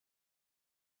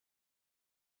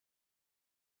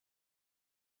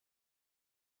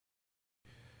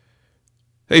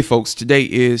Hey folks, today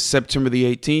is September the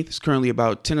 18th. It's currently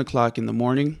about 10 o'clock in the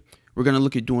morning. We're going to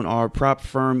look at doing our prop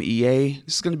firm EA.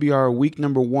 This is going to be our week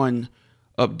number 1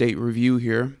 update review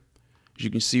here. As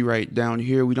you can see right down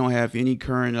here, we don't have any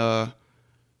current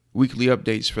weekly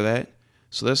updates for that.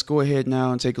 So let's go ahead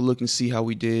now and take a look and see how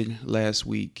we did last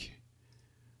week.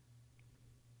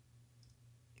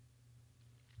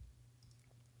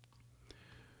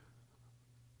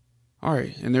 All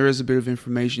right, and there is a bit of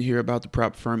information here about the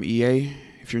prop firm EA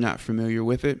if you're not familiar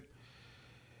with it.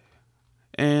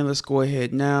 And let's go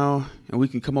ahead now and we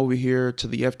can come over here to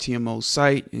the FTMO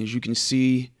site. And as you can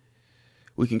see,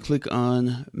 we can click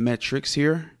on metrics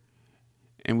here.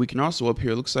 And we can also up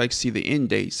here, looks like, see the end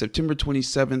date. September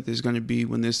 27th is going to be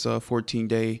when this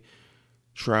 14-day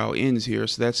trial ends here.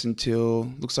 So that's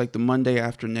until, looks like, the Monday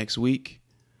after next week.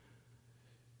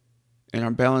 And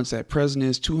our balance at present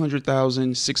is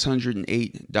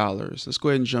 $200,608. Let's go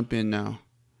ahead and jump in now.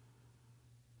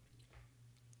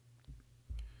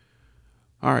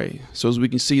 All right, so as we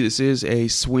can see, this is a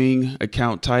swing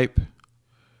account type.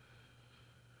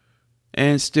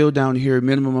 And still down here,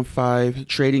 minimum of 5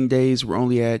 trading days. We're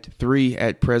only at 3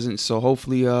 at present. So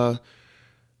hopefully on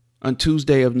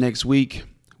Tuesday of next week,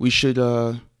 we should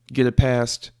get a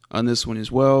pass on this one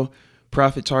as well.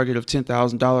 Profit target of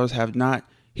 $10,000, have not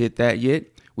hit that yet.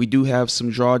 We do have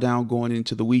some drawdown going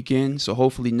into the weekend. So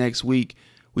hopefully next week,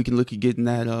 we can look at getting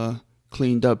that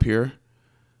cleaned up here.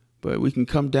 But we can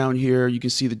come down here. You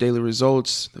can see the daily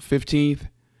results. The 15th,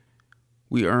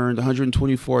 we earned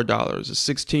 $124. The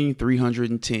 16th,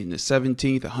 $310. The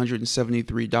 17th,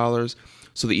 $173.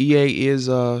 So the EA is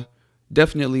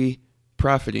definitely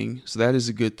profiting. So that is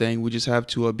a good thing. We just have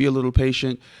to be a little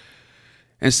patient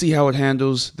and see how it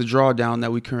handles the drawdown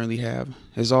that we currently have.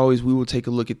 As always, we will take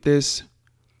a look at this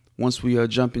once we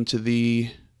jump into the...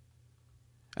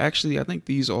 Actually, I think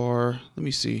these are... Let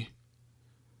me see.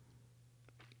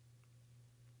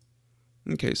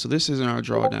 Okay, so this isn't our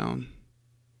drawdown.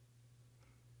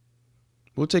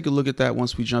 We'll take a look at that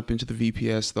once we jump into the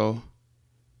VPS, though.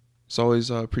 It's always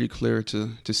pretty clear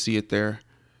to see it there.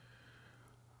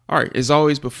 All right, as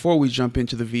always, before we jump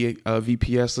into the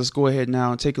VPS, let's go ahead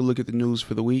now and take a look at the news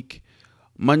for the week.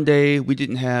 Monday, we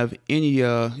didn't have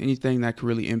anything that could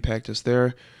really impact us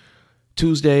there.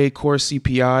 Tuesday, core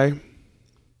CPI.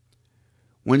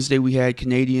 Wednesday, we had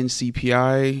Canadian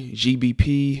CPI,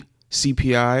 GBP,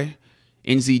 CPI.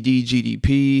 NZD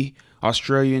GDP,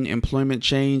 Australian employment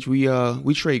change. We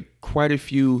trade quite a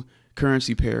few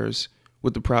currency pairs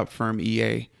with the prop firm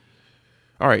EA.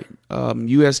 All right,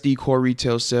 USD core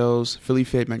retail sales, Philly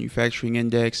Fed manufacturing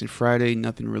index, and Friday,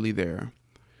 nothing really there.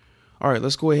 All right,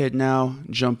 let's go ahead now,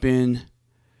 jump in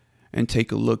and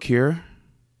take a look here.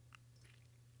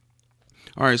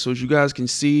 All right, so as you guys can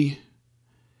see,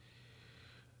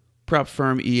 prop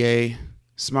firm EA,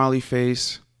 smiley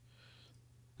face.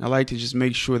 I like to just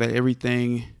make sure that we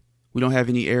don't have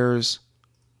any errors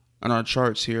on our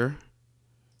charts here.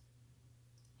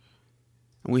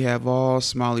 And we have all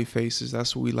smiley faces.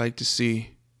 That's what we like to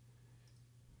see.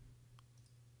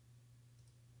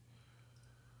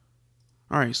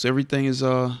 All right, so everything is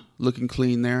looking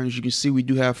clean there. As you can see, we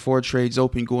do have 4 trades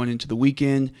open going into the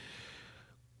weekend.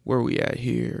 Where are we at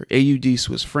here? AUD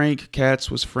Swiss franc, CAD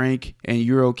Swiss franc, and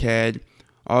Euro CAD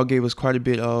all gave us quite a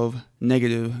bit of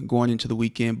negative going into the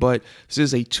weekend, but this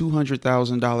is a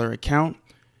 $200,000 account,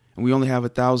 and we only have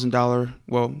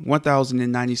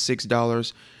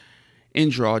 $1,096 in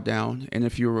drawdown. And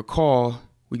if you recall,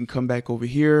 we can come back over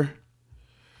here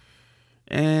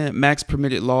and max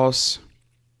permitted loss.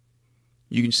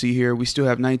 You can see here we still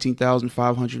have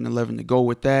 19,511 to go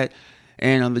with that,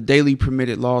 and on the daily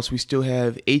permitted loss, we still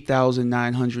have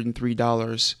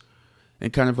 $8,903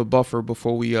 and kind of a buffer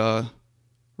before we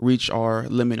reach our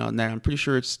limit on that. I'm pretty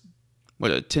sure it's a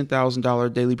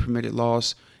 $10,000 daily permitted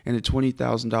loss and a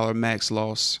 $20,000 max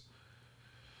loss.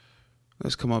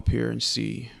 Let's come up here and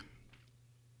see.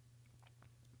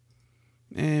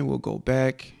 And we'll go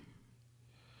back.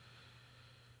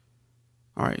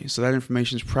 All right, so that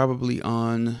information is probably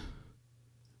on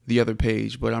the other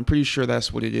page, but I'm pretty sure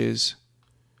that's what it is.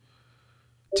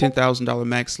 $10,000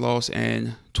 max loss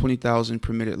and $20,000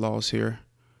 permitted loss here.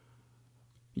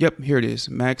 Yep, here it is.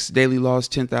 Max daily loss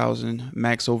 10,000,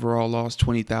 max overall loss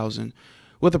 20,000,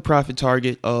 with a profit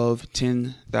target of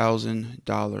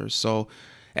 $10,000. So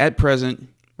at present,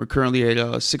 we're currently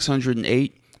at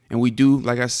 608, and we do,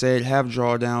 like I said, have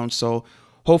drawdown. So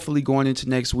hopefully going into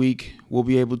next week, we'll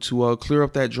be able to clear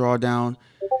up that drawdown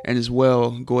and as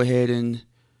well go ahead and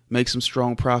make some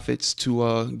strong profits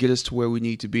to get us to where we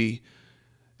need to be.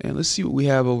 And let's see what we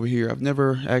have over here. I've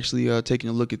never actually taken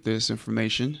a look at this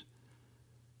information.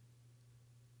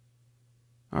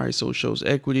 All right, so it shows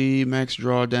equity, max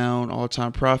drawdown,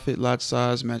 all-time profit, lot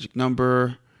size, magic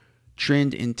number,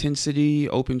 trend intensity,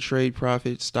 open trade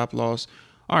profit, stop loss.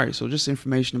 All right, so just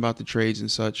information about the trades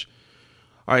and such.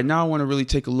 All right, now I want to really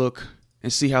take a look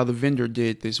and see how the vendor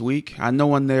did this week. I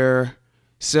know on their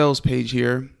sales page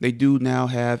here, they do now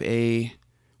have a,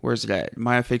 where's it at?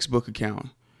 MyFX book account.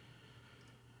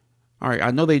 All right,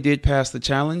 I know they did pass the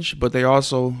challenge, but they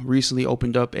also recently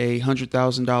opened up a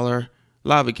 $100,000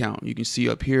 live account. You can see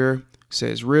up here, it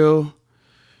says real,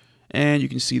 and you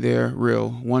can see there real,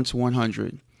 1 to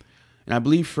 100. And I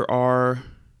believe for our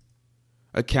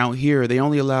account here, they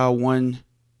only allow 1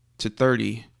 to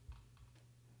 30.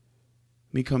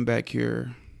 Let me come back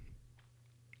here.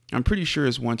 I'm pretty sure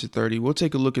it's 1 to 30. We'll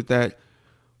take a look at that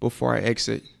before I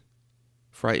exit,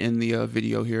 before I end the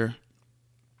video here.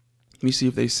 Let me see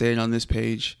if they say it on this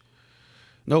page.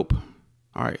 Nope.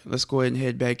 All right, let's go ahead and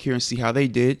head back here and see how they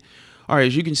did. All right,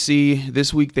 as you can see,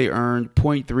 this week they earned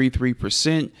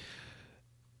 0.33%. Let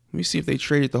me see if they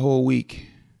traded the whole week.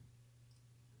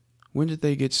 When did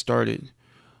they get started?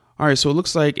 All right, so it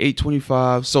looks like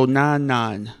 825, so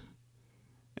 9-9.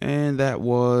 And that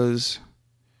was,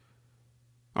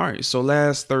 all right, so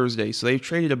last Thursday. So they've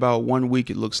traded about 1 week,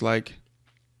 it looks like.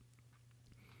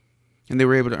 And they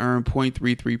were able to earn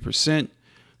 0.33%.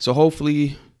 So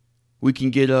hopefully we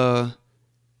can get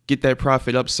that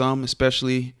profit up some,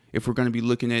 especially if we're going to be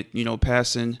looking at,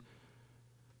 passing,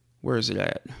 where is it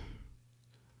at?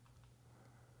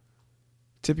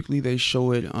 Typically they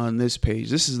show it on this page.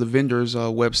 This is the vendor's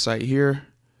website here,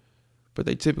 but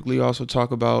they typically also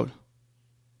talk about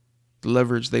the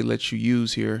leverage they let you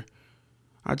use here.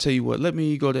 I'll tell you what, let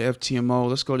me go to FTMO.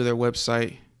 Let's go to their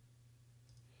website.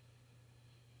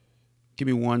 Give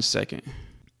me 1 second.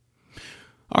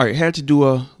 All right, had to do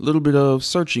a little bit of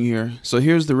searching here. So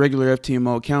here's the regular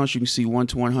FTMO accounts. You can see 1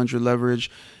 to 100 leverage,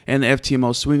 and the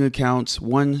FTMO swing accounts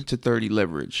 1 to 30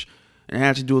 leverage. And I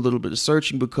had to do a little bit of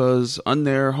searching because on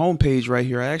their homepage right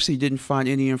here, I actually didn't find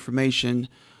any information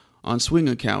on swing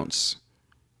accounts.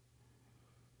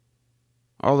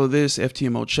 All of this,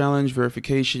 FTMO challenge,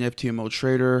 verification, FTMO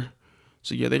trader.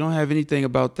 So yeah, they don't have anything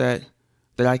about that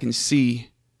I can see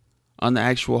on the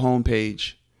actual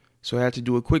homepage. So I had to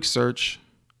do a quick search,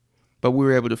 but we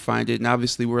were able to find it. And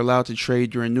obviously we're allowed to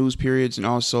trade during news periods, and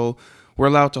also we're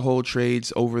allowed to hold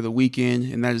trades over the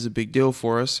weekend. And that is a big deal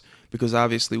for us because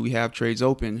obviously we have trades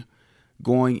open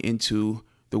going into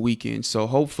the weekend. So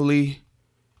hopefully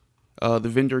the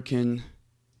vendor can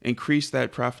increase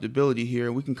that profitability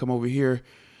here. We can come over here,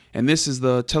 and this is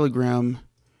the Telegram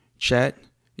chat.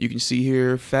 You can see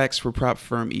here facts for prop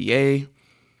firm EA,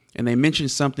 and they mentioned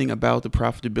something about the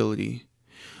profitability.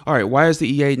 All right, why is the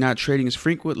EA not trading as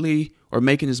frequently or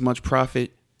making as much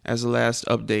profit as the last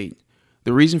update?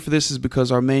 The reason for this is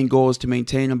because our main goal is to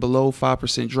maintain a below 5%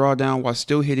 drawdown while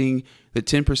still hitting the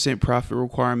 10% profit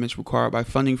requirements required by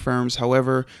funding firms.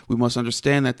 However, we must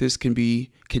understand that this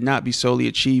cannot be solely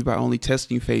achieved by only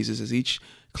testing phases, as each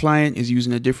client is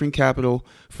using a different capital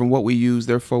from what we use.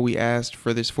 Therefore, we asked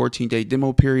for this 14-day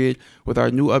demo period with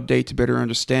our new update to better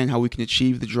understand how we can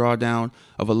achieve the drawdown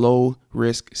of a low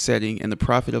risk setting and the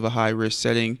profit of a high risk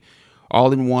setting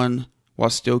all in one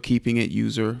while still keeping it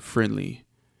user friendly.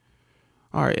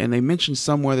 All right, and they mentioned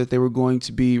somewhere that they were going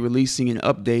to be releasing an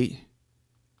update.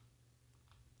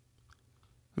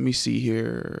 Let me see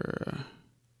here.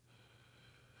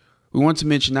 We want to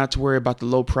mention not to worry about the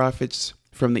low profits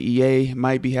from the EA.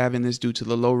 Might be having this due to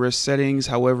the low risk settings.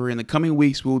 However, in the coming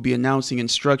weeks, we will be announcing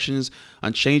instructions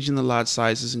on changing the lot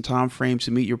sizes and time frame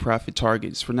to meet your profit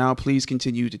targets. For now, please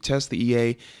continue to test the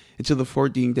EA until the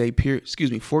 14-day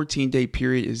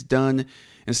period is done,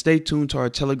 and stay tuned to our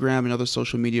Telegram and other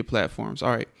social media platforms. All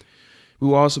right. We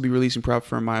will also be releasing prop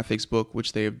firm MyFX book,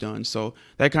 which they have done. So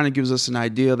that kind of gives us an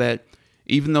idea that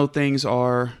even though things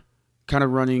are kind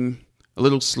of running a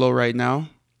little slow right now,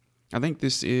 I think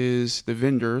this is the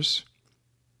vendors.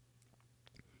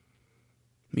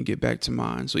 Let me get back to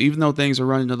mine. So even though things are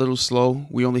running a little slow,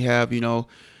 we only have,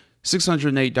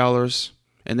 $608,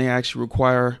 and they actually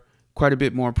require quite a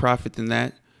bit more profit than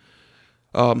that.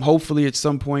 Hopefully at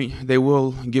some point they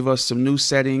will give us some new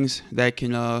settings that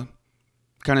can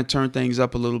kind of turn things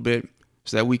up a little bit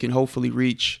so that we can hopefully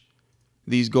reach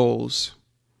these goals.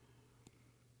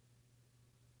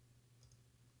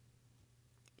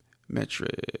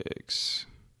 Metrics.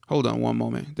 Hold on one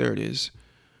moment. There it is.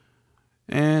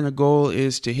 And the goal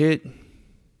is to hit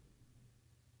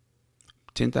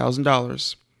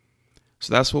 $10,000.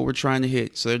 So that's what we're trying to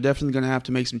hit. So they're definitely going to have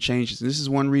to make some changes. And this is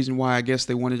one reason why I guess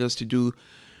they wanted us to do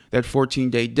that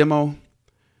 14-day demo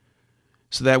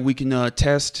so that we can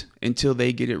test until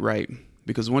they get it right.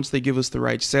 because once they give us the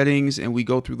right settings and we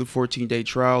go through the 14-day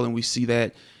trial and we see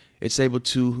that it's able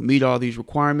to meet all these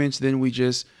requirements, then we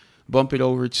just bump it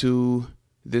over to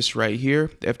this right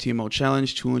here, the FTMO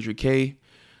challenge, 200K.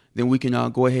 Then we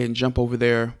can go ahead and jump over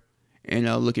there and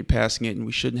look at passing it, and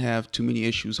we shouldn't have too many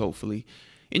issues, hopefully.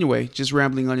 Anyway, just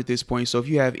rambling on at this point. So if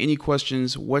you have any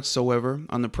questions whatsoever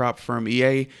on the prop firm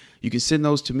EA, you can send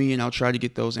those to me and I'll try to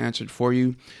get those answered for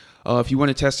you. If you want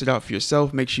to test it out for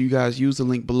yourself, make sure you guys use the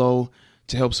link below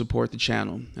to help support the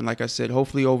channel. And like I said,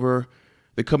 hopefully over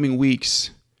the coming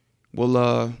weeks,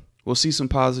 we'll see some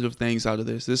positive things out of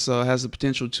this. This has the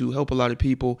potential to help a lot of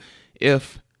people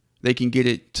if they can get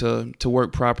it to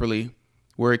work properly,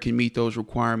 where it can meet those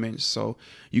requirements. So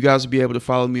you guys will be able to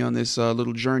follow me on this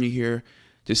little journey here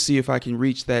to see if I can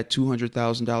reach that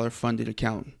 $200,000 funded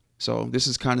account. So this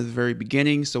is kind of the very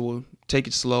beginning, so we'll take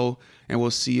it slow and we'll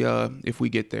see if we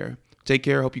get there. Take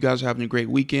care. Hope you guys are having a great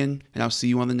weekend, and I'll see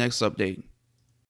you on the next update.